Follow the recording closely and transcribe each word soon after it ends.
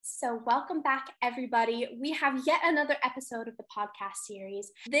So welcome back, everybody. We have yet another episode of the podcast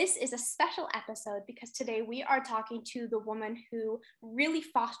series. This is a special episode because today we are talking to the woman who really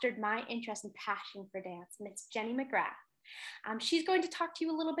fostered my interest and passion for dance, Miss Jenny McGrath. She's going to talk to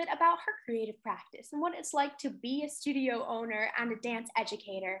you a little bit about her creative practice and what it's like to be a studio owner and a dance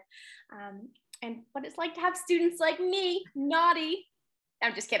educator, and what it's like to have students like me, naughty.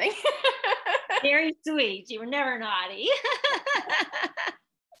 I'm just kidding. Very sweet. You were never naughty.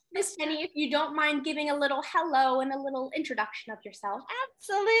 Miss Jenny, if you don't mind giving a little hello and a little introduction of yourself.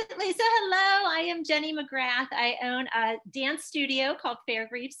 Absolutely. So hello, I am Jenny McGrath. I own a dance studio called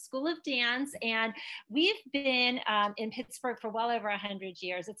Fairgrieve School of Dance, and we've been in Pittsburgh for well over 100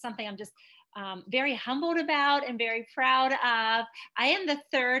 years. It's something I'm just very humbled about and very proud of. I am the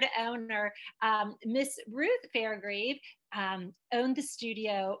third owner. Miss Ruth Fairgrieve owned the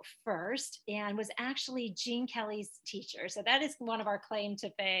studio first and was actually Gene Kelly's teacher. So that is one of our claim to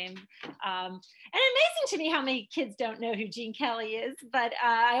fame. And amazing to me how many kids don't know who Gene Kelly is, but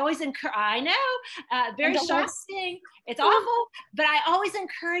I always encourage, I know, very shocking. It's awful, but I always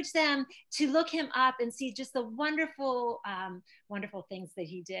encourage them to look him up and see just the wonderful, wonderful things that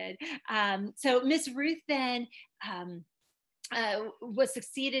he did. So Miss Ruth then, was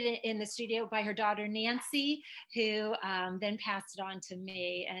succeeded in the studio by her daughter Nancy, who then passed it on to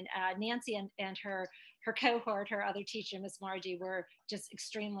me. And Nancy and her cohort, her other teacher, Miss Margie, were just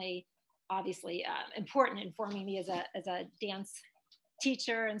extremely, obviously, important in forming me as a dance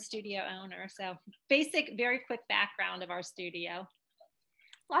teacher and studio owner. So basic, very quick background of our studio.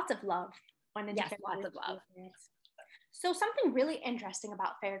 Lots of love. Yes, lots of love. So something really interesting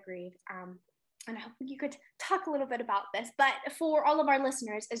about Fairgrieve, and I hope you could talk a little bit about this, but for all of our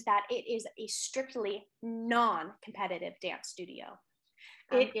listeners, is that it is a strictly non-competitive dance studio.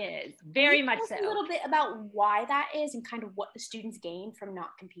 It is, very much so. A little bit about why that is and kind of what the students gain from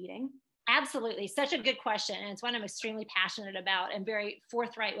not competing. Absolutely. Such a good question. And it's one I'm extremely passionate about and very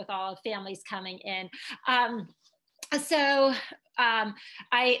forthright with all families coming in.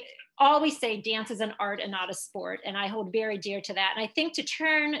 I always say dance is an art and not a sport, and I hold very dear to that. And I think to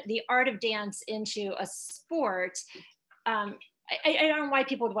turn the art of dance into a sport, I don't know why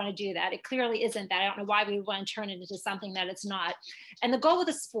people would want to do that. It clearly isn't that. I don't know why we would want to turn it into something that it's not. And the goal with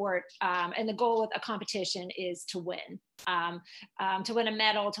a sport and the goal with a competition is to win a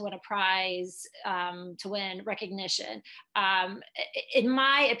medal, to win a prize, to win recognition. In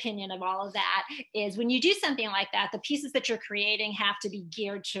my opinion of all of that is when you do something like that, the pieces that you're creating have to be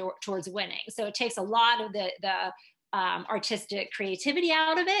geared towards winning. So it takes a lot of the artistic creativity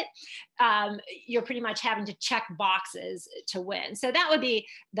out of it. You're pretty much having to check boxes to win. So that would be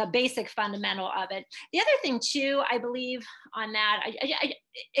the basic fundamental of it. The other thing too, I believe on that, I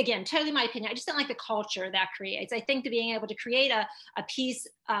again, totally my opinion, I just don't like the culture that creates. I think that being able to create a piece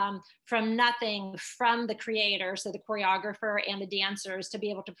from nothing, from the creator, so the choreographer and the dancers, to be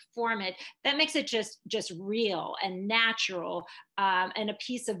able to perform it, that makes it just real and natural, and a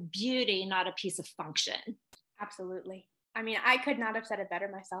piece of beauty, not a piece of function. Absolutely. I mean, I could not have said it better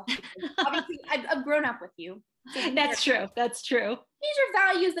myself. Obviously, I've grown up with you. So that's true. That's true. These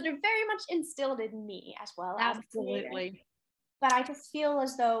are values that are very much instilled in me as well. Absolutely. But I just feel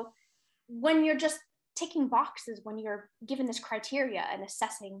as though when you're just ticking boxes, when you're given this criteria and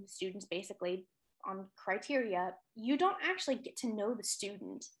assessing students basically on criteria, you don't actually get to know the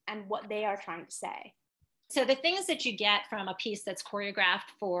student and what they are trying to say. So the things that you get from a piece that's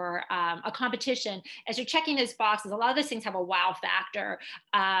choreographed for a competition, as you're checking those boxes, a lot of those things have a wow factor,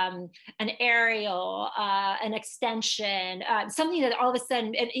 an aerial, an extension, something that all of a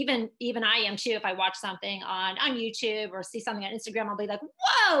sudden, and even I am too, if I watch something on YouTube or see something on Instagram, I'll be like,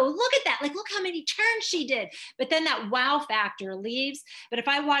 whoa, look at that. Like, look how many turns she did. But then that wow factor leaves. But if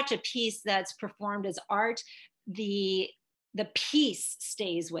I watch a piece that's performed as art, the piece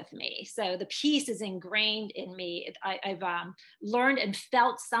stays with me. So the piece is ingrained in me. I've learned and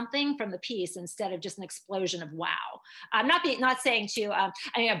felt something from the piece instead of just an explosion of wow. I'm not saying I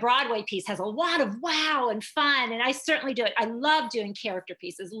mean, a Broadway piece has a lot of wow and fun, and I certainly do it. I love doing character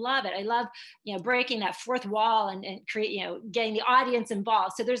pieces, love it. I love, breaking that fourth wall and create, getting the audience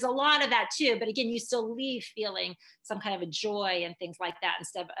involved. So there's a lot of that too, but again, you still leave feeling some kind of a joy and things like that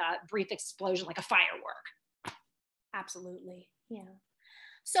instead of a brief explosion like a firework. Absolutely. Yeah.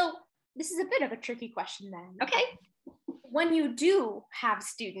 So this is a bit of a tricky question then. Okay. When you do have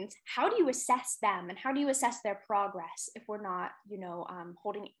students, how do you assess them and how do you assess their progress if we're not,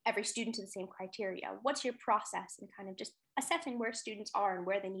 holding every student to the same criteria? What's your process in kind of just assessing where students are and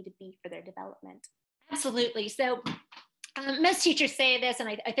where they need to be for their development? Absolutely. So Most teachers say this, and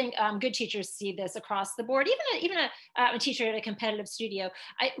I think good teachers see this across the board. Even a teacher at a competitive studio,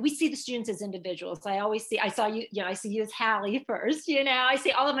 we see the students as individuals. I saw you, I see you as Hallie first. I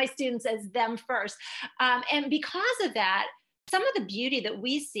see all of my students as them first, and because of that, some of the beauty that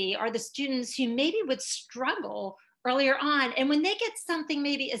we see are the students who maybe would struggle earlier on. And when they get something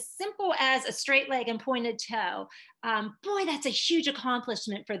maybe as simple as a straight leg and pointed toe, boy, that's a huge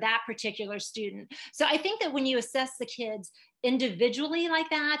accomplishment for that particular student. So I think that when you assess the kids individually like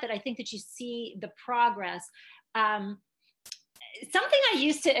that I think that you see the progress. Something I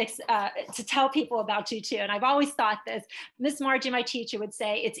used to tell people about too, and I've always thought this, Miss Margie, my teacher, would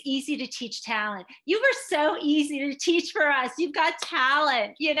say, it's easy to teach talent. You were so easy to teach for us. You've got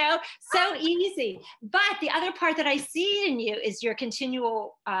talent, so easy. But the other part that I see in you is your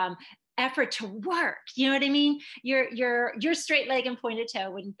continual effort to work. You know what I mean? Your straight leg and pointed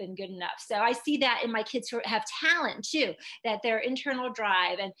toe wouldn't have been good enough. So I see that in my kids who have talent too, that their internal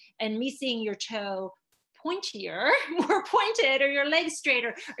drive and me seeing your toe pointier, more pointed, or your legs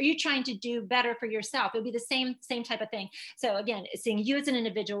straighter, are you trying to do better for yourself? It'll be the same type of thing. So again, seeing you as an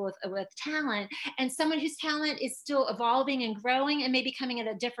individual with talent, and someone whose talent is still evolving and growing and maybe coming at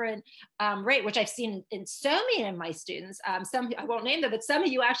a different rate, which I've seen in so many of my students. Some, I won't name them, but some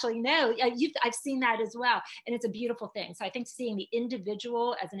of you actually know. I've seen that as well, and it's a beautiful thing. So I think seeing the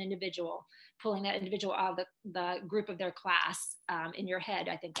individual as an individual, pulling that individual out of the group of their class in your head,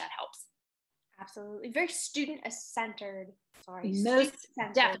 I think that helps. Absolutely. Very student-centered. Most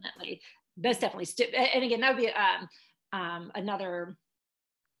definitely. And again, that would be another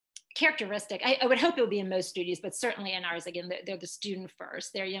characteristic. I would hope it would be in most studios, but certainly in ours, again, they're the student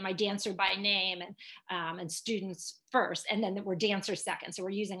first. They're my dancer by name and students first, and then we're dancers second. So we're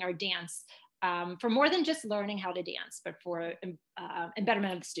using our dance for more than just learning how to dance, but for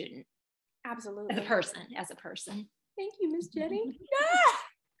betterment of the student. Absolutely. As a person. Thank you, Miss Jenny. Yeah.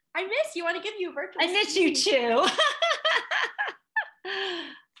 I miss you. I want to give you a virtual. I miss you too.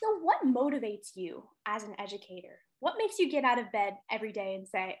 So what motivates you as an educator? What makes you get out of bed every day and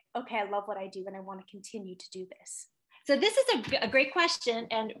say, okay, I love what I do and I want to continue to do this? So this is a great question.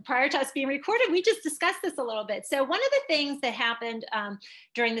 And prior to us being recorded, we just discussed this a little bit. So one of the things that happened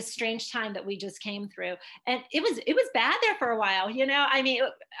during this strange time that we just came through, and it was bad there for a while, I mean,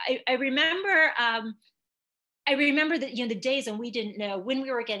 I remember that, the days when we didn't know when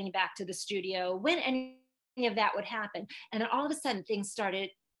we were getting back to the studio, when any of that would happen. And then all of a sudden things started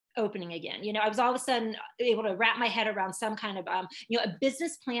opening again. I was all of a sudden able to wrap my head around some kind of, a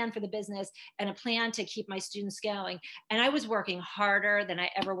business plan for the business and a plan to keep my students going. And I was working harder than I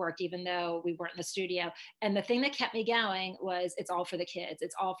ever worked, even though we weren't in the studio. And the thing that kept me going was, it's all for the kids.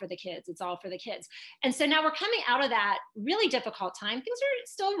 It's all for the kids. It's all for the kids. And so now we're coming out of that really difficult time. Things are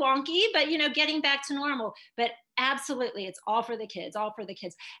still wonky, but, getting back to normal. But absolutely, it's all for the kids, all for the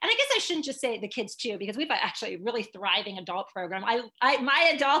kids. And I guess I shouldn't just say the kids too, because we've actually a really thriving adult program.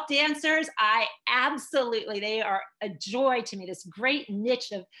 My adult dancers, they are a joy to me, this great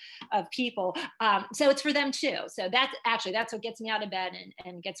niche of people. So it's for them too. So that's what gets me out of bed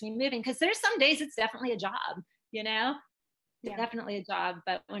and gets me moving, because there's some days it's definitely a job, Yeah. Definitely a job.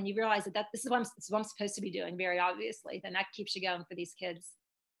 But when you realize that this is what I'm supposed to be doing, very obviously, then that keeps you going for these kids.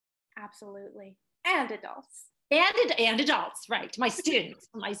 Absolutely. And adults. And adults, right? My students.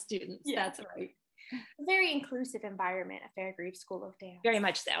 Yeah. That's right. A very inclusive environment at Fairgrieve School of Dance. Very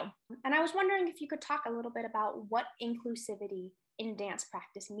much so. And I was wondering if you could talk a little bit about what inclusivity in dance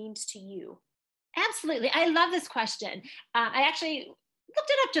practice means to you. Absolutely. I love this question. I actually looked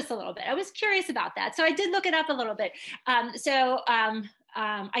it up just a little bit. I was curious about that. So I did look it up a little bit.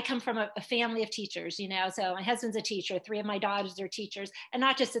 I come from a family of teachers, so my husband's a teacher, 3 of my daughters are teachers, and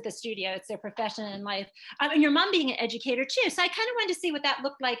not just at the studio, it's their profession in life. And your mom being an educator too. So I kind of wanted to see what that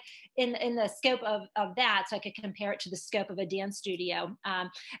looked like in the scope of that, so I could compare it to the scope of a dance studio.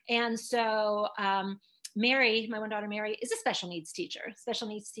 Mary, my one daughter, Mary, is a special needs teacher. So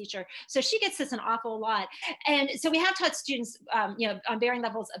she gets this an awful lot. And so we have taught students, on varying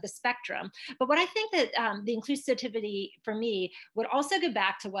levels of the spectrum. But what I think that the inclusivity for me would also go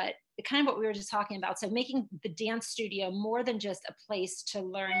back to what we were just talking about. So making the dance studio more than just a place to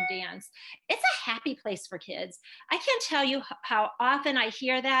learn dance. It's a happy place for kids. I can't tell you how often I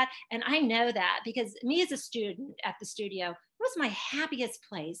hear that. And I know that because me as a student at the studio, it was my happiest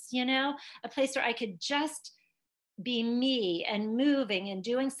place, a place where I could just be me and moving and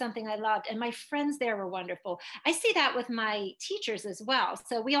doing something I loved. And my friends there were wonderful. I see that with my teachers as well.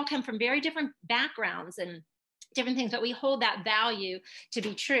 So we all come from very different backgrounds and different things, but we hold that value to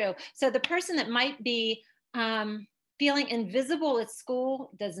be true. So the person that might be feeling invisible at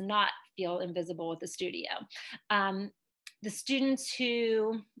school does not feel invisible at the studio. the students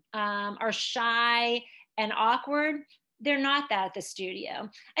who are shy and awkward, they're not that at the studio.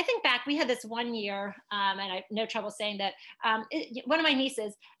 I think back, we had this one year, and I have no trouble saying that, one of my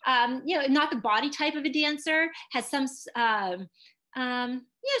nieces, not the body type of a dancer, has some,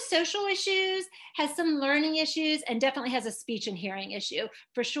 social issues, has some learning issues, and definitely has a speech and hearing issue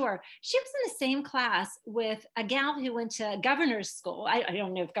for sure. She was in the same class with a gal who went to governor's school. I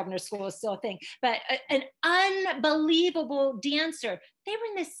don't know if governor's school is still a thing, but an unbelievable dancer. They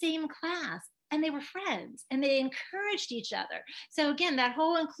were in the same class. And they were friends and they encouraged each other. So again, that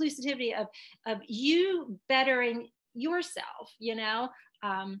whole inclusivity of you bettering yourself,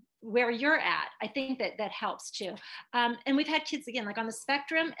 where you're at, I think that helps too. And we've had kids, again, like on the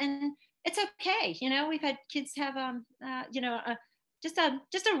spectrum, and it's okay. We've had kids have, just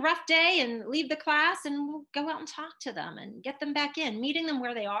a rough day and leave the class, and we'll go out and talk to them and get them back in, meeting them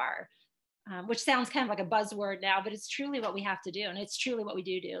where they are. Which sounds kind of like a buzzword now, but it's truly what we have to do. And it's truly what we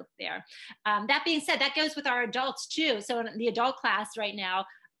do there. That being said, that goes with our adults too. So in the adult class right now,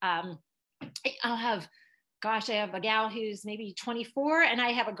 I have a gal who's maybe 24, and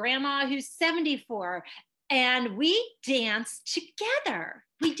I have a grandma who's 74. And we dance together.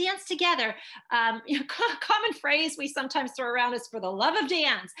 Common phrase we sometimes throw around is for the love of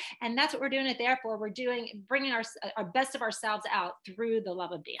dance. And that's what we're doing it there for. We're bringing our best of ourselves out through the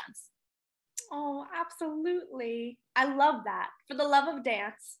love of dance. Oh, absolutely. I love that. For the love of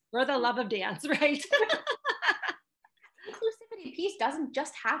dance. For the love of dance, right? Inclusivity piece doesn't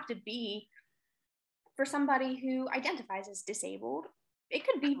just have to be for somebody who identifies as disabled. It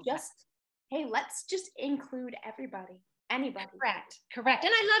could be just, hey, let's just include everybody, anybody. Correct.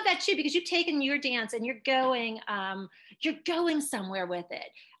 And I love that too, because you've taken your dance and you're going somewhere with it.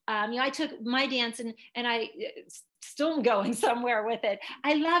 I took my dance and I still am going somewhere with it.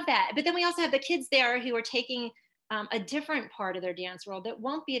 I love that. But then we also have the kids there who are taking a different part of their dance world that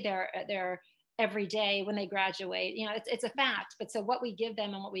won't be there every day when they graduate. It's a fact. But so what we give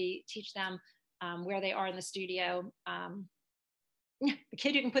them and what we teach them where they are in the studio, the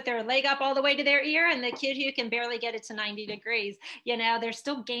kid who can put their leg up all the way to their ear and the kid who can barely get it to 90 degrees, they're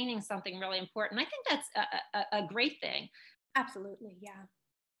still gaining something really important. I think that's a great thing. Absolutely. Yeah.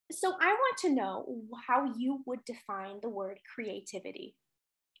 So I want to know how you would define the word creativity.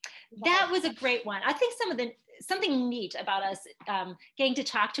 That was a great one. I think something neat about us getting to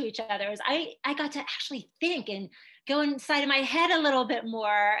talk to each other is I got to actually think and go inside of my head a little bit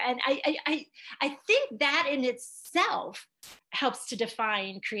more. And I think that in itself helps to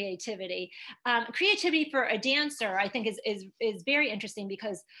define creativity. Creativity for a dancer, I think is very interesting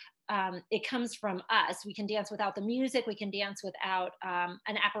because it comes from us. We can dance without the music. We can dance without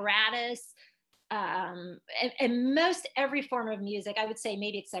an apparatus. And most every form of music, I would say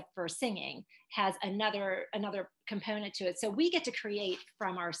maybe except for singing, has another component to it. So we get to create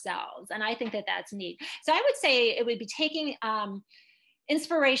from ourselves. And I think that that's neat. So I would say it would be taking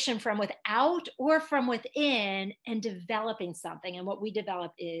inspiration from without or from within and developing something. And what we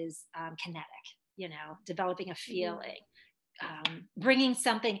develop is kinetic, developing a feeling. Bringing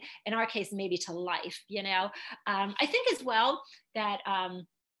something, in our case, maybe to life, I think as well that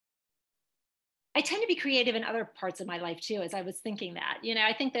I tend to be creative in other parts of my life too, as I was thinking that,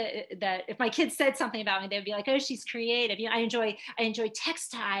 I think that if my kids said something about me, they'd be like, oh, she's creative. I enjoy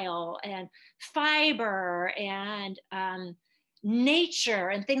textile and fiber and nature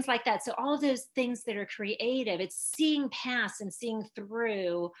and things like that. So all of those things that are creative, it's seeing past and seeing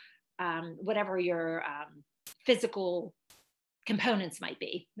through whatever your physical components might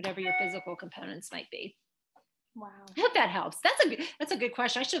be, Wow. I hope that helps. That's a good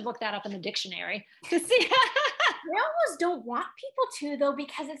question. I should look that up in the dictionary to see. I almost don't want people to, though,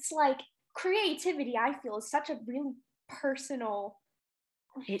 because it's like creativity, I feel, is such a really personal,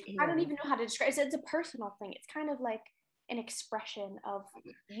 I don't even know how to describe it. It's a personal thing. It's kind of like an expression of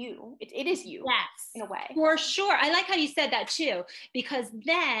you. It is you, yes, in a way. For sure. I like how you said that too, because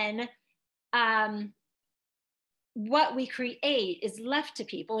then what we create is left to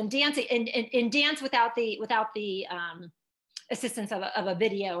people. And dancing in dance without the assistance of a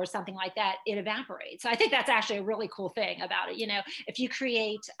video or something like that, it evaporates. So I think that's actually a really cool thing about it. If you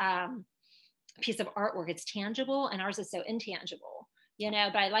create a piece of artwork, it's tangible, and ours is so intangible.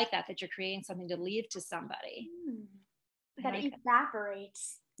 But I like that you're creating something to leave to somebody. That it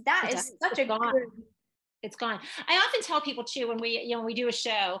evaporates. That is such a good. It's gone. I often tell people too when we do a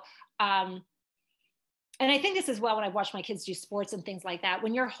show. And I think this as well when I watch my kids do sports and things like that.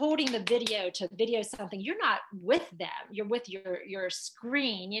 When you're holding the video something, you're not with them. You're with your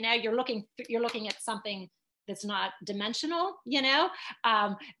screen. You're looking at something that's not dimensional,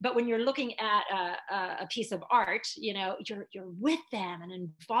 but when you're looking at a piece of art, you're with them and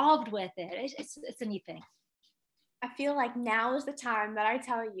involved with it. It's a neat thing. I feel like now is the time that I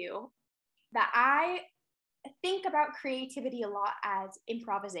tell you that I think about creativity a lot as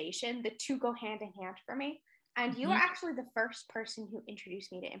improvisation. The two go hand in hand for me. And you are actually the first person who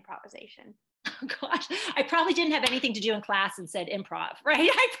introduced me to improvisation. Oh gosh, I probably didn't have anything to do in class and said improv, right?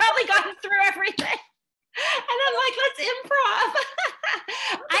 I probably got through everything. And I'm like, let's improv.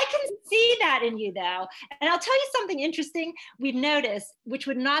 I can see that in you though. And I'll tell you something interesting we've noticed, which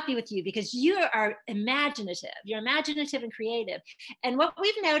would not be with you because you are imaginative. You're imaginative and creative. And what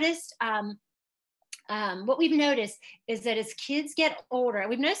we've noticed is that as kids get older,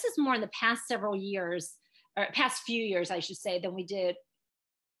 we've noticed this more in the past several years, or past few years, I should say, than we did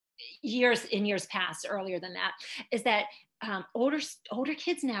years past, earlier than that, is that older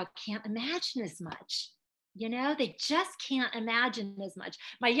kids now can't imagine as much. They just can't imagine as much.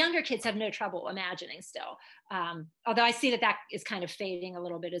 My younger kids have no trouble imagining still, although I see that is kind of fading a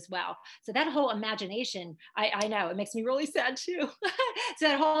little bit as well. So that whole imagination, I know it makes me really sad too. So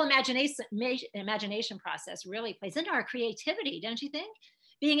that whole imagination process really plays into our creativity, don't you think?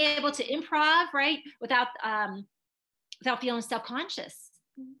 Being able to improv, right, without feeling self-conscious.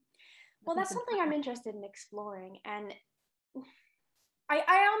 Well, that's something I'm interested in exploring, and I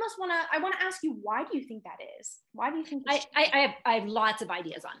want to ask you, why do you think that is? Why do you think I have lots of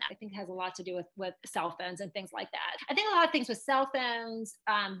ideas on that. I think it has a lot to do with cell phones and things like that. I think a lot of things with cell phones,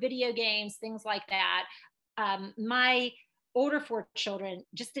 video games, things like that. My older 4 children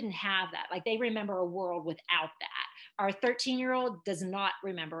just didn't have that. Like, they remember a world without that. Our 13-year-old does not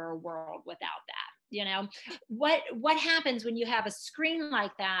remember a world without that. What happens when you have a screen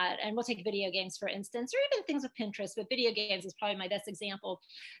like that, and we'll take video games for instance, or even things with Pinterest, but video games is probably my best example,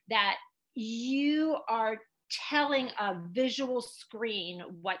 that you are telling a visual screen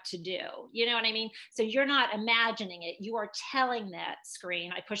what to do. You know what I mean? So you're not imagining it, you are telling that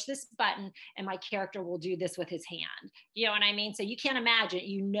screen, I push this button and my character will do this with his hand. You know what I mean? So you can't imagine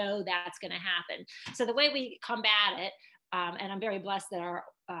it, that's going to happen. So the way we combat it, and I'm very blessed that our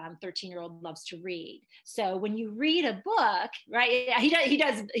 13-year-old loves to read. So when you read a book, right? He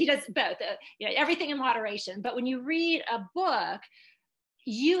does both. Everything in moderation. But when you read a book,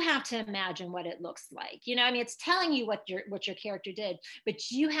 you have to imagine what it looks like. It's telling you what your character did,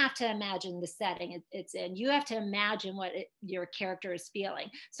 but you have to imagine the setting it's in. You have to imagine what your character is feeling.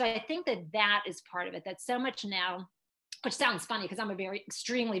 So I think that is part of it. That so much now, which sounds funny because I'm a very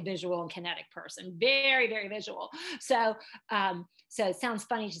extremely visual and kinetic person, very, very visual. So it sounds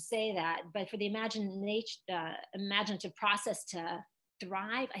funny to say that, but for the imaginative process to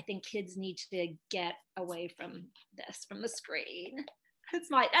thrive, I think kids need to get away from the screen. That's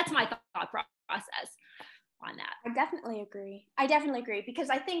my thought process on that. I definitely agree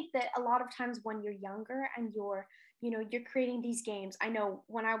because I think that a lot of times when you're younger and you're creating these games, I know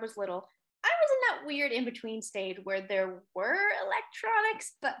when I was little, I was in that weird in-between stage where there were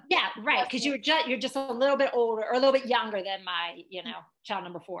electronics, but yeah, right, because you're just a little bit older or a little bit younger than my, child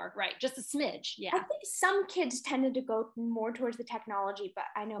number 4, right? Just a smidge, yeah. I think some kids tended to go more towards the technology, but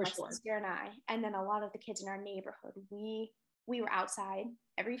I know my sister and then a lot of the kids in our neighborhood, we were outside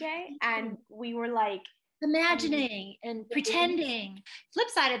every day, and we were like imagining and pretending. Flip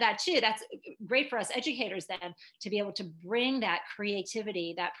side of that too, that's great for us educators then, to be able to bring that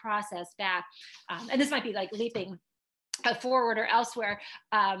creativity, that process back. And this might be like leaping forward or elsewhere.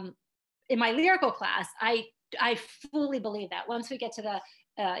 In my lyrical class, I fully believe that once we get to the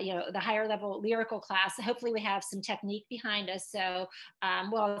higher level lyrical class, hopefully we have some technique behind us. So,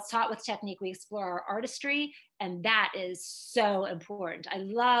 it's taught with technique. We explore our artistry, and that is so important. I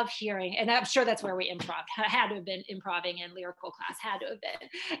love hearing, and I'm sure that's where we improv. Had to have been improving in lyrical class, had to have been.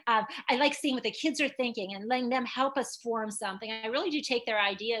 I like seeing what the kids are thinking and letting them help us form something. I really do take their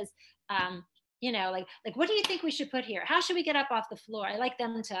ideas. Like what do you think we should put here? How should we get up off the floor? I like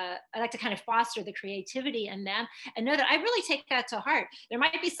to kind of foster the creativity in them and know that I really take that to heart. There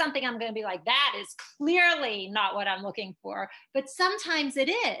might be something I'm going to be like, that is clearly not what I'm looking for, but sometimes it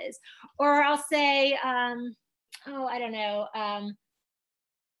is. Or I'll say, I don't know,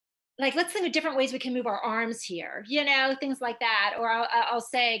 like, let's think of different ways we can move our arms here, things like that. Or I'll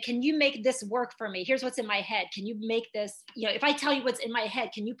say, can you make this work for me? Here's what's in my head. Can you make this, if I tell you what's in my head,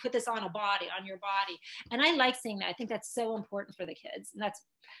 can you put this on your body? And I like seeing that. I think that's so important for the kids. And that's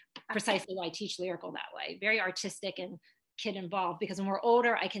precisely why I teach lyrical that way. Very artistic and kid involved, because when we're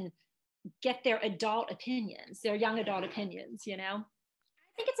older, I can get their adult opinions, their young adult opinions, I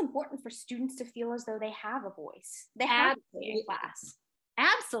think it's important for students to feel as though they have a voice. They have a class.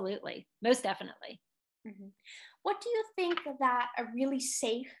 Absolutely. Most definitely. Mm-hmm. What do you think that a really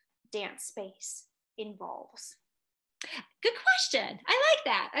safe dance space involves? Good question. I like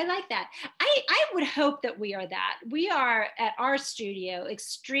that. I like that. I would hope that we are that. We are at our studio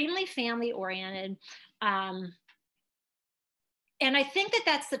extremely family oriented. And I think that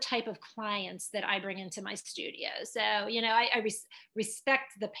that's the type of clients that I bring into my studio. So, you know, I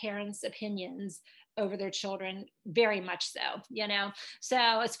respect the parents' opinions over their children very much so, you know. So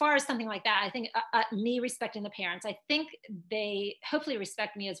as far as something like that, I think me respecting the parents, I think they hopefully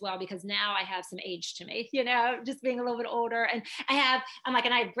respect me as well, because now I have some age to me, you know, just being a little bit older. And I have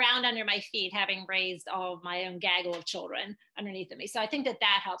ground under my feet, having raised all of my own gaggle of children underneath of me. So I think that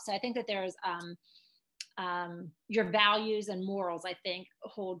that helps. So I think that there's, your values and morals, I think,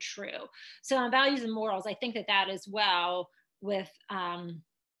 hold true. So on values and morals, I think that that as well with,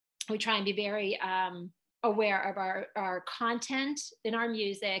 we try and be very aware of our content in our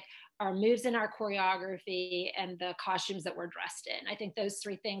music, our moves in our choreography, and the costumes that we're dressed in. I think those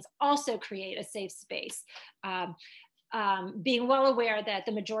three things also create a safe space. Being well aware that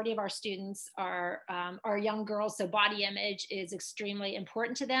the majority of our students are young girls, so body image is extremely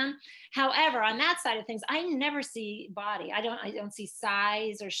important to them. However, on that side of things, I never see body. I don't see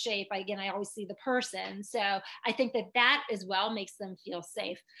size or shape. I always see the person. So I think that that as well makes them feel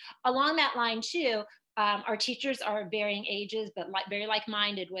safe. Along that line too, our teachers are varying ages, but very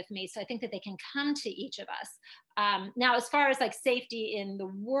like-minded with me. So I think that they can come to each of us. Now, as far as like safety in the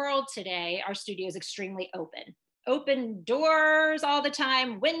world today, our studio is extremely open doors all the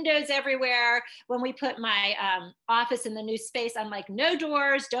time, windows everywhere. When we put my office in the new space, I'm like, no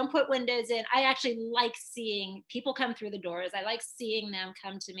doors, don't put windows in. I actually like seeing people come through the doors. I like seeing them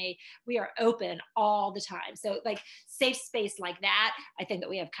come to me. We are open all the time. So like safe space like that, I think that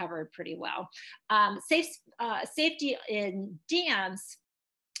we have covered pretty well. Safety in dance,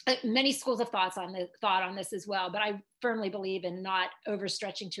 many schools of thought on this as well, but I firmly believe in not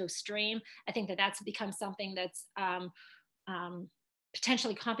overstretching to extreme. I think that that's become something that's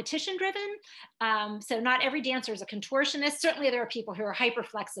potentially competition driven. So not every dancer is a contortionist. Certainly there are people who are hyper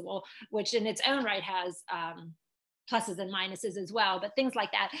flexible, which in its own right has pluses and minuses as well, but things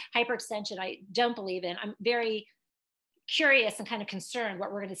like that, hyperextension, I don't believe in. I'm very curious and kind of concerned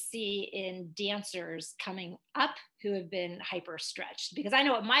what we're going to see in dancers coming up who have been hyper stretched, because I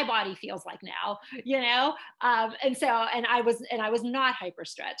know what my body feels like now, you know? And I was not hyper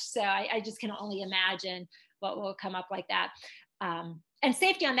stretched. So I just can only imagine what will come up like that. And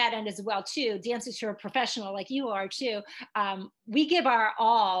safety on that end as well too. Dancers who are professional like you are too, we give our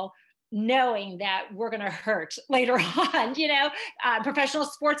all, knowing that we're going to hurt later on. You know, professional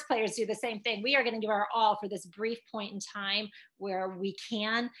sports players do the same thing. We are going to give our all for this brief point in time where we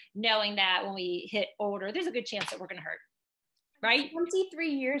can, knowing that when we hit older, there's a good chance that we're going to hurt. Right?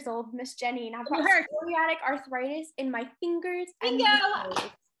 23 years old, Miss Jenny, and I've got psoriatic arthritis in my fingers and my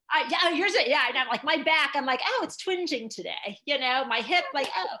toes. And I'm like, my back, I'm like, oh, it's twinging today. You know, my hip, like,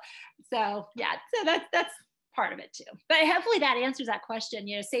 oh. So yeah, so that's part of it too. But hopefully that answers that question.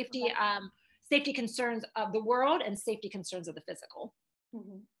 You know, safety concerns of the world and safety concerns of the physical.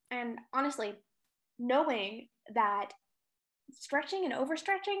 Mm-hmm. And honestly, knowing that stretching and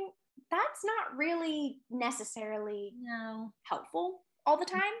overstretching, that's not really necessarily helpful all the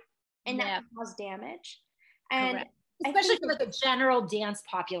time, and that can cause damage. And correct. Especially for like a general dance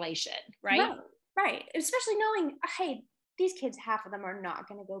population, right? Right. Especially knowing, hey, these kids, half of them are not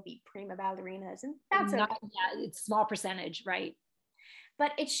going to go be prima ballerinas, and that's okay. Yeah, it's a small percentage, right?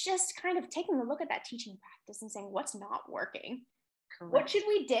 But it's just kind of taking a look at that teaching practice and saying, what's not working? Correct. What should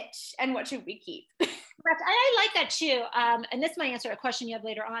we ditch and what should we keep? Correct. I like that too. And this might answer a question you have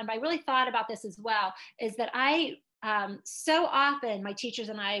later on, but I really thought about this as well, is that so often my teachers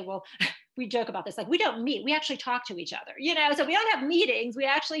and I will, we joke about this, like we don't meet, we actually talk to each other, you know, so we don't have meetings, we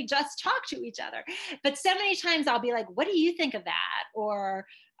actually just talk to each other. But so many times I'll be like, what do you think of that? Or,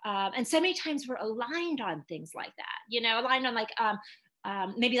 and so many times we're aligned on things like that, you know, aligned on like,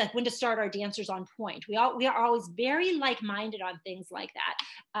 maybe like when to start our dancers on point. We are always very like-minded on things like that.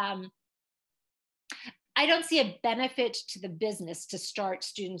 I don't see a benefit to the business to start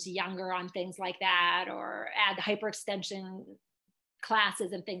students younger on things like that, or add hyperextension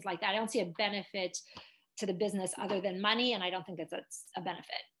classes and things like that. I don't see a benefit to the business other than money, and I don't think that's a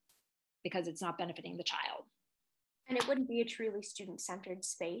benefit because it's not benefiting the child. And it wouldn't be a truly student-centered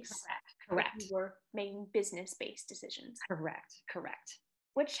space. Correct. If you were making business-based decisions. Correct.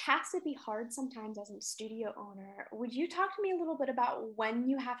 Which has to be hard sometimes as a studio owner. Would you talk to me a little bit about when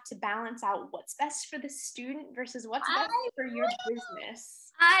you have to balance out what's best for the student versus what's best for your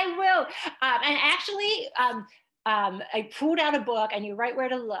business? I will. And actually, I pulled out a book. I knew right where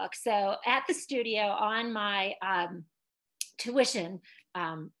to look. So at the studio on my tuition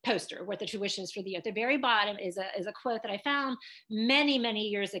poster, what the tuition is for the year, at the very bottom is a quote that I found many, many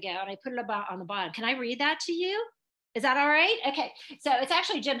years ago. And I put it about on the bottom. Can I read that to you? Is that all right? Okay. So it's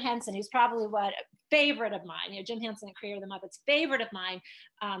actually Jim Henson, who's probably favorite of mine. You know, Jim Henson, the creator of the Muppets, favorite of mine,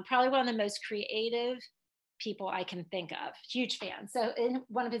 probably one of the most creative people I can think of. Huge fan. So in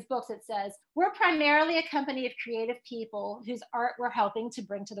one of his books, it says, "We're primarily a company of creative people whose art we're helping to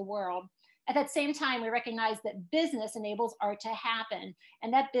bring to the world. At that same time, we recognize that business enables art to happen,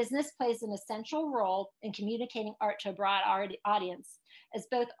 and that business plays an essential role in communicating art to a broad audience. As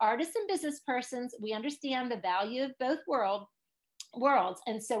both artists and business persons, we understand the value of both worlds,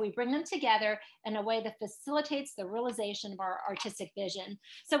 and so we bring them together in a way that facilitates the realization of our artistic vision."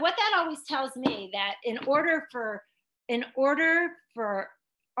 So what that always tells me, that in order for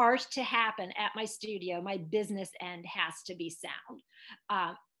art to happen at my studio, my business end has to be sound.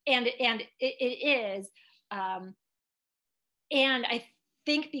 And it is. And I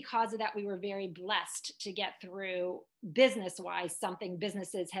think because of that, we were very blessed to get through business-wise something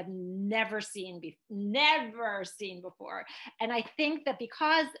businesses have never seen before. And I think that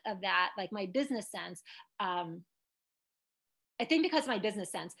because of that, like my business sense,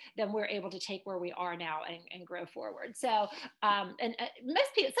 then we're able to take where we are now and grow forward. So, and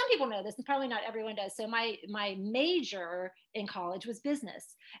some people know this, and probably not everyone does. So my major in college was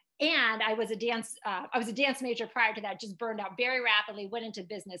business. And I was a dance major prior to that, just burned out very rapidly, went into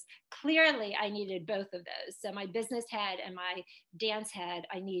business. Clearly, I needed both of those. So my business head and my dance head,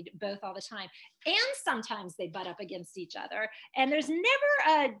 I need both all the time. And sometimes they butt up against each other. And there's never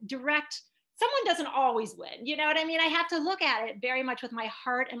a direct, someone doesn't always win. You know what I mean? I have to look at it very much with my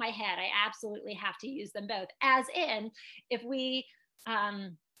heart and my head. I absolutely have to use them both. As in, if we,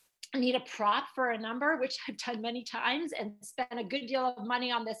 need a prop for a number, which I've done many times, and spend a good deal of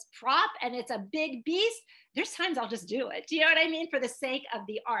money on this prop, and it's a big beast, there's times I'll just do it. Do you know what I mean? For the sake of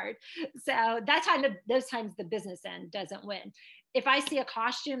the art. So those times the business end doesn't win. If I see a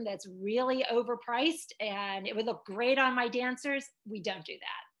costume that's really overpriced and it would look great on my dancers, we don't do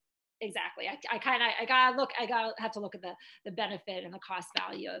that. Exactly. I gotta have to look at the benefit and the cost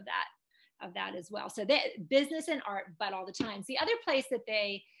value of that as well. So business and art butt all the time. The other place that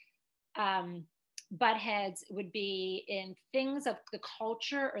they butt heads would be in things of the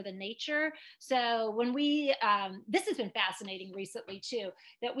culture or the nature. So when this has been fascinating recently too,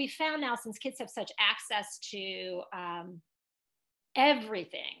 that we found now, since kids have such access to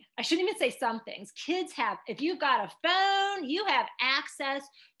everything. I shouldn't even say some things. Kids have, if you've got a phone, you have access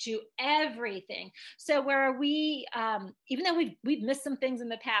to everything. So where we, even though we've missed some things in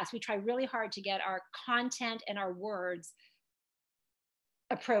the past, we try really hard to get our content and our words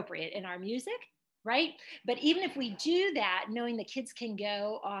appropriate in our music, right? But even if we do that, knowing that kids can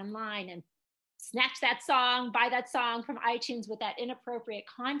go online and snatch that song, buy that song from iTunes with that inappropriate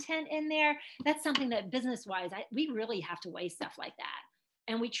content in there, that's something that business-wise, we really have to weigh stuff like that.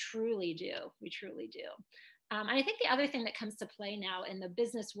 And we truly do. And I think the other thing that comes to play now in the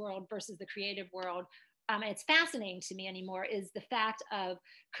business world versus the creative world, and it's fascinating to me anymore, is the fact of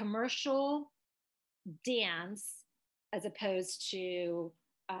commercial dance as opposed to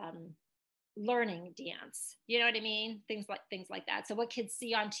learning dance. You know what I mean? Things like that. So what kids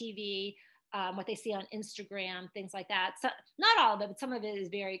see on TV, what they see on Instagram, things like that. So not all of it, but some of it is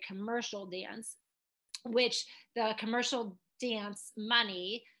very commercial dance, which the commercial dance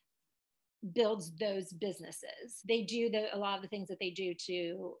money builds those businesses. They do a lot of the things that they do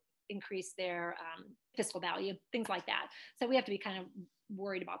to increase their fiscal value, things like that. So we have to be kind of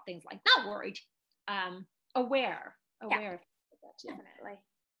worried about things like, not worried, aware. Yeah, definitely.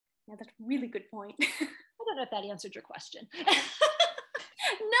 Yeah, that's a really good point. I don't know if that answered your question. No,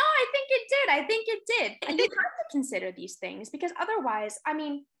 I think it did. And you have to consider these things, because otherwise, I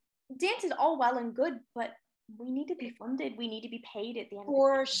mean, dance is all well and good, but we need to be funded. We need to be paid at the end of the day.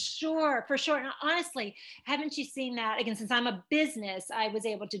 For sure. And honestly, haven't you seen that? Again, since I'm a business, I was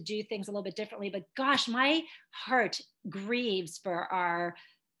able to do things a little bit differently. But gosh, my heart grieves for our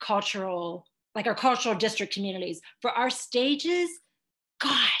cultural district communities, for our stages.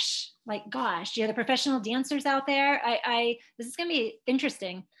 Gosh, you know, the professional dancers out there. This is going to be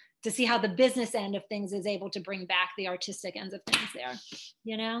interesting to see how the business end of things is able to bring back the artistic ends of things there,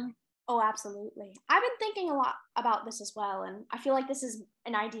 you know? Oh, absolutely. I've been thinking a lot about this as well, and I feel like this is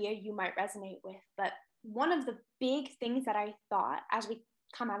an idea you might resonate with. But one of the big things that I thought as we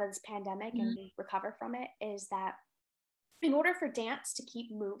come out of this pandemic and we recover from it is that in order for dance to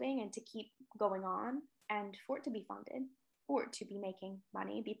keep moving and to keep going on, and for it to be funded, for it to be making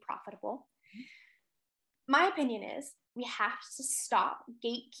money, be profitable, My opinion is we have to stop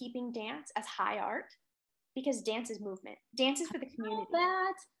gatekeeping dance as high art, because dance is movement. Dance is for the community.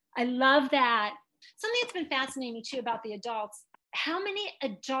 I love that. Something that's been fascinating me too about the adults, how many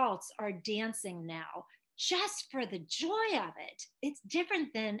adults are dancing now just for the joy of it? It's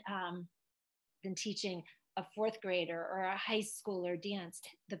different than teaching a fourth grader or a high schooler dance,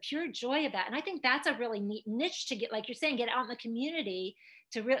 the pure joy of that. And I think that's a really neat niche to get, like you're saying, get out in the community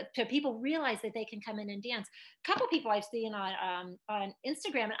to people realize that they can come in and dance. A couple people I've seen on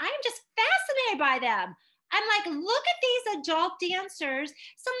Instagram, and I'm just fascinated by them. I'm like, look at these adult dancers,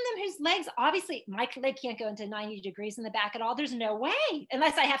 some of them whose legs, obviously, my leg can't go into 90 degrees in the back at all. There's no way,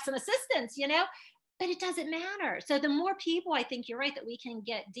 unless I have some assistance, you know, but it doesn't matter. So the more people, I think you're right, that we can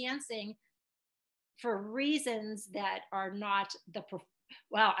get dancing for reasons that are not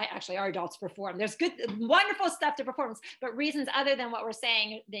our adults perform. There's good, wonderful stuff to performance, but reasons other than what we're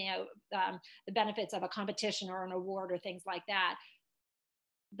saying, you know, the benefits of a competition or an award or things like that.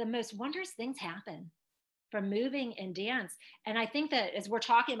 The most wondrous things happen from moving and dance. And I think that as we're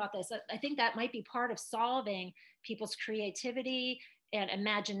talking about this, I think that might be part of solving people's creativity and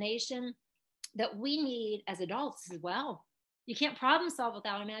imagination that we need as adults as well. You can't problem solve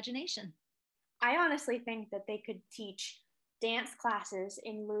without imagination. I honestly think that they could teach dance classes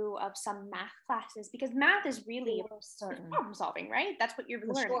in lieu of some math classes, because math is really problem solving, right? That's what you're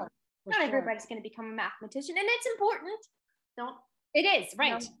learning. Not everybody's going to become a mathematician, and it's important. It is,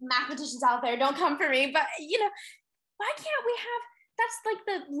 right. You know, mathematicians out there, don't come for me, but you know, why can't we have, that's like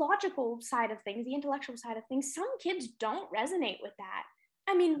the logical side of things, the intellectual side of things. Some kids don't resonate with that.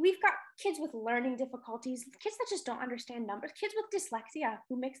 I mean, we've got kids with learning difficulties, kids that just don't understand numbers, kids with dyslexia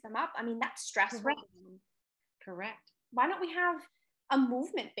who mix them up. I mean, that's stressful. Correct. Why don't we have a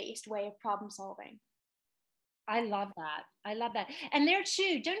movement-based way of problem solving? I love that. And there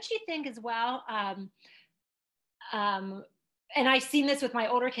too, don't you think as well, and I've seen this with my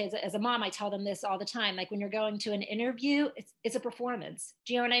older kids. As a mom, I tell them this all the time. Like when you're going to an interview, it's a performance.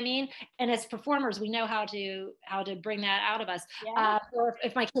 Do you know what I mean? And as performers, we know how to bring that out of us. Yeah. Or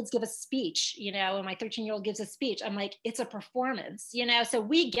if my kids give a speech, you know, and my 13-year-old gives a speech, I'm like, it's a performance, you know? So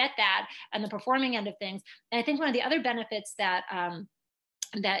we get that on the performing end of things. And I think one of the other benefits that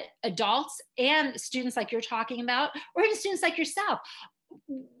adults and students like you're talking about, or even students like yourself,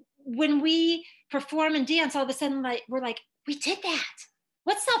 when we perform and dance, all of a sudden, like, we're like, we did that.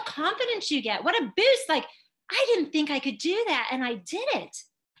 What self-confidence you get. What a boost. Like, I didn't think I could do that, and I did it,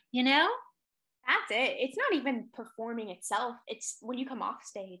 you know? That's it. It's not even performing itself. It's when you come off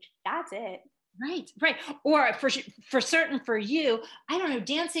stage. That's it. Right. Or for certain for you, I don't know,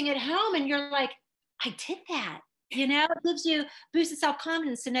 dancing at home, and you're like, I did that. You know, it gives you boost of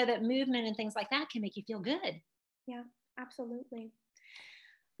self-confidence to know that movement and things like that can make you feel good. Yeah, absolutely.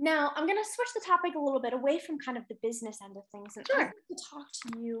 Now, I'm going to switch the topic a little bit away from kind of the business end of things. And sure. I want to talk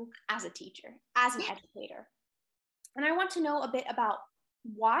to you as a teacher, as an educator. And I want to know a bit about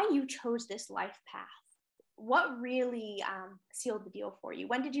why you chose this life path. What really sealed the deal for you?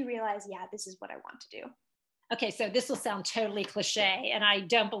 When did you realize, yeah, this is what I want to do? Okay, so this will sound totally cliche, and I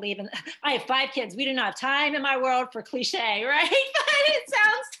don't believe in, I have 5 kids. We do not have time in my world for cliche, right? But it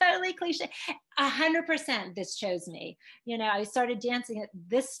sounds totally cliche. 100% this chose me. You know, I started dancing at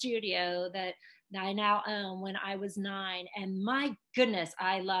this studio that I now own when I was 9. And my goodness,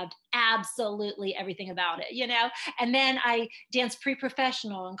 I loved absolutely everything about it, you know? And then I danced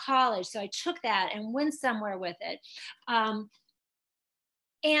pre-professional in college. So I took that and went somewhere with it.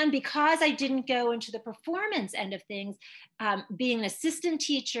 And because I didn't go into the performance end of things, being an assistant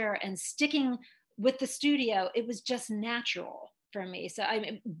teacher and sticking with the studio, it was just natural for me. So I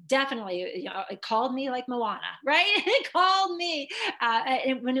mean, definitely, you know, it called me like Moana, right? It called me.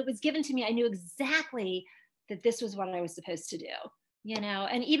 And when it was given to me, I knew exactly that this was what I was supposed to do, you know?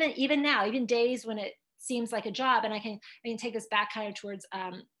 And even now, even days when it seems like a job, and I can take this back kind of towards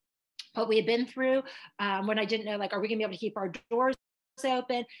what we had been through when I didn't know, like, are we gonna be able to keep our doors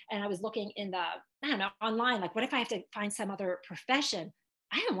open? And I was looking in online, like, what if I have to find some other profession?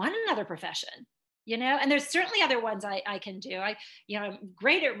 I don't want another profession, you know? And there's certainly other ones I can do. I'm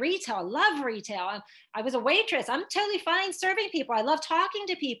great at retail. I love retail. I was a waitress. I'm totally fine serving people. I love talking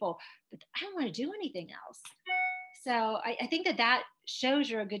to people, but I don't want to do anything else. So I think that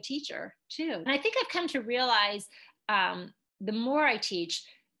shows you're a good teacher too. And I think I've come to realize the more I teach,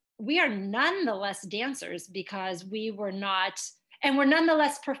 we are none the less dancers because we're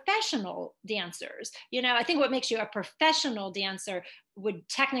nonetheless professional dancers. You know, I think what makes you a professional dancer would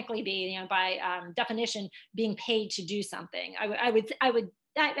technically be, you know, by definition, being paid to do something. I would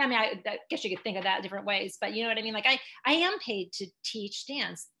I guess you could think of that different ways, but you know what I mean? Like I am paid to teach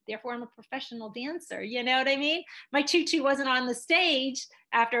dance. Therefore, I'm a professional dancer. You know what I mean? My tutu wasn't on the stage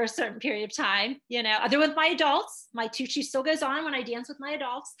after a certain period of time, you know, other with my adults. My tutu still goes on when I dance with my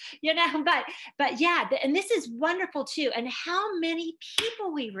adults, you know, but yeah, and this is wonderful too. And how many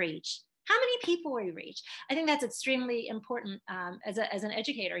people we reach. How many people we reach. I think that's extremely important as an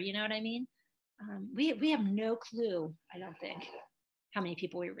educator, you know what I mean? We have no clue, I don't think, how many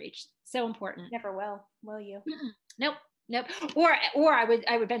people we reach. So important. Never will you? Nope. Nope. Or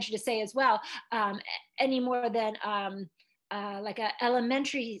I would venture to say as well, any more than like an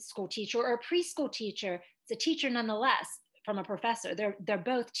elementary school teacher or a preschool teacher. It's a teacher nonetheless from a professor. They're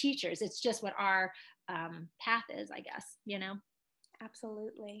both teachers. It's just what our path is, I guess, you know?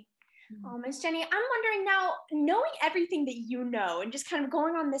 Absolutely. Miss Jenny, I'm wondering now, knowing everything that you know and just kind of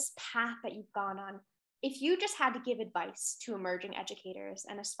going on this path that you've gone on, if you just had to give advice to emerging educators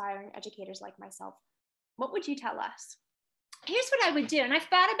and aspiring educators like myself, what would you tell us? Here's what I would do, and I've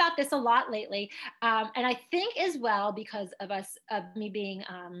thought about this a lot lately, and I think as well because of me being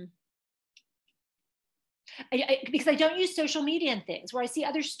because I don't use social media and things where I see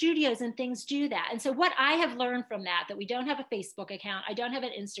other studios and things do that. And so what I have learned from that we don't have a Facebook account, I don't have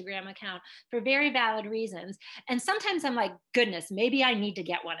an Instagram account for very valid reasons. And sometimes I'm like, goodness, maybe I need to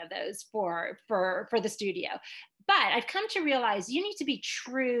get one of those for the studio. But I've come to realize you need to be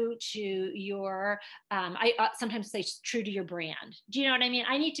true to your, I sometimes say true to your brand. Do you know what I mean?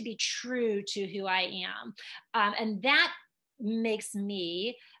 I need to be true to who I am. And that makes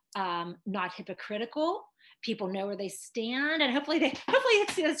me not hypocritical. People know where they stand, and hopefully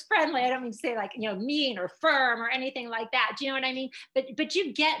it's friendly. I don't mean to say like, you know, mean or firm or anything like that. Do you know what I mean? But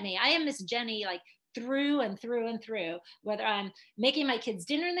you get me. I am Miss Jenny like through and through and through, whether I'm making my kids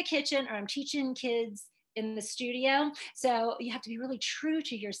dinner in the kitchen or I'm teaching kids in the studio. So you have to be really true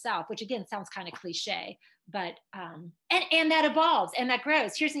to yourself, which again sounds kind of cliche, but and that evolves and that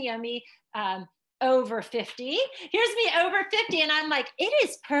grows. Here's me over 50. Here's me over 50. And I'm like, it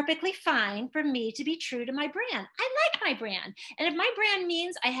is perfectly fine for me to be true to my brand. I like my brand. And if my brand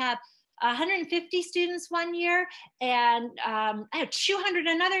means I have 150 students one year and I have 200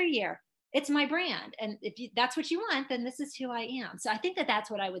 another year, it's my brand. And if that's what you want, then this is who I am. So I think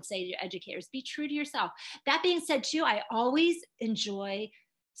that's what I would say to educators. Be true to yourself. That being said, too, I always enjoy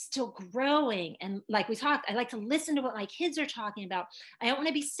still growing. And like we talked, I like to listen to what my kids are talking about. I don't want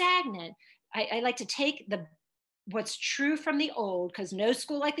to be stagnant. I like to take what's true from the old, because no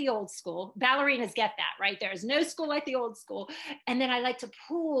school like the old school. Ballerinas get that, right? There is no school like the old school. And then I like to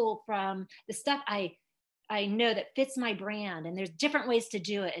pull from the stuff I know that fits my brand, and there's different ways to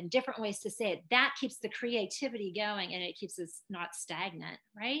do it and different ways to say it. That keeps the creativity going and it keeps us not stagnant,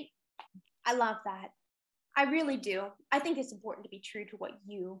 right? I love that. I really do. I think it's important to be true to what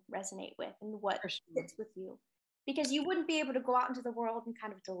you resonate with and what fits with you, because you wouldn't be able to go out into the world and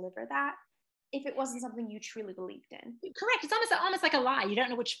kind of deliver that if it wasn't something you truly believed in. Correct. It's almost like a lie. You don't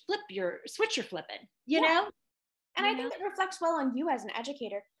know which switch you're flipping, you know? And I think that reflects well on you as an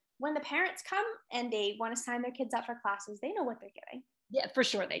educator. When the parents come and they want to sign their kids up for classes, they know what they're getting. Yeah, for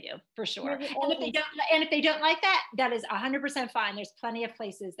sure they do, for sure. And if they don't like that, that is 100% fine. There's plenty of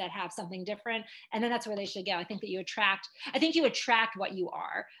places that have something different, and then that's where they should go. I think you attract what you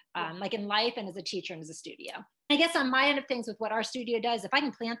are, like in life and as a teacher and as a studio. I guess on my end of things with what our studio does, if I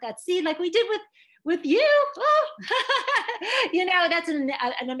can plant that seed like we did with you, you know, that's an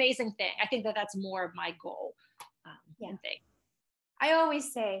amazing thing. I think that's more of my goal. Thing. I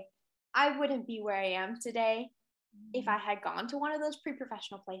always say I wouldn't be where I am today if I had gone to one of those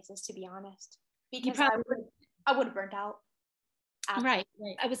pre-professional places, to be honest, because I would have burnt out. Right.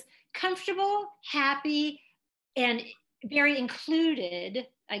 I was comfortable, happy, and very included.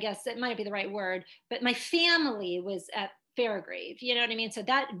 I guess it might be the right word, but my family was at Fairgrave, you know what I mean? So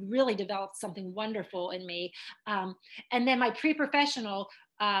that really developed something wonderful in me. And then my pre-professional,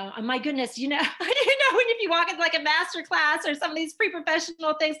 my goodness, you know, I didn't know when if you walk into like a master class or some of these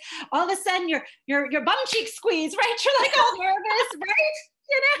pre-professional things, all of a sudden your bum cheek squeeze, right? You're like all nervous, right?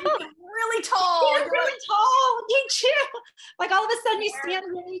 You know, really tall. You're really tall, didn't you? Like all of a sudden you stand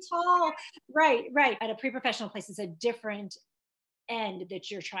really tall. Right. At a pre-professional place, it's a different end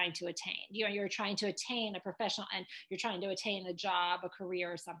that you're trying to attain. You know, you're trying to attain a professional end. You're trying to attain a job, a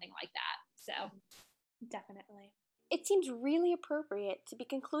career, or something like that. So definitely. It seems really appropriate to be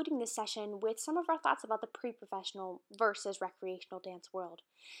concluding this session with some of our thoughts about the pre-professional versus recreational dance world.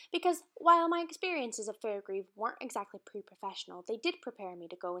 Because while my experiences at Fairgrave weren't exactly pre-professional, they did prepare me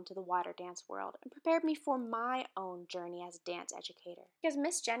to go into the wider dance world and prepared me for my own journey as a dance educator. Because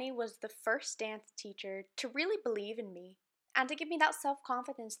Miss Jenny was the first dance teacher to really believe in me and to give me that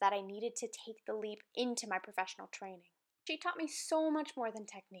self-confidence that I needed to take the leap into my professional training. She taught me so much more than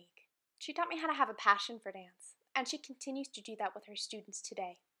technique. She taught me how to have a passion for dance, and she continues to do that with her students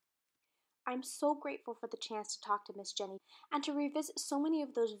today. I'm so grateful for the chance to talk to Miss Jenny and to revisit so many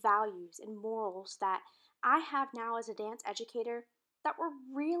of those values and morals that I have now as a dance educator that were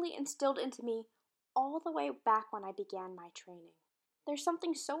really instilled into me all the way back when I began my training. There's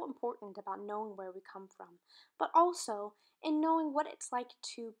something so important about knowing where we come from, but also in knowing what it's like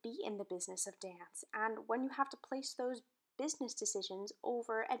to be in the business of dance and when you have to place those business decisions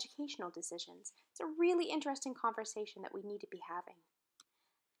over educational decisions. It's a really interesting conversation that we need to be having.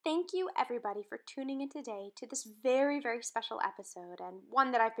 Thank you, everybody, for tuning in today to this very, very special episode and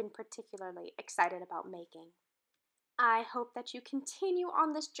one that I've been particularly excited about making. I hope that you continue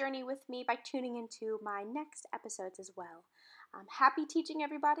on this journey with me by tuning into my next episodes as well. Happy teaching,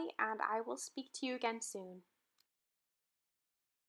 everybody, and I will speak to you again soon.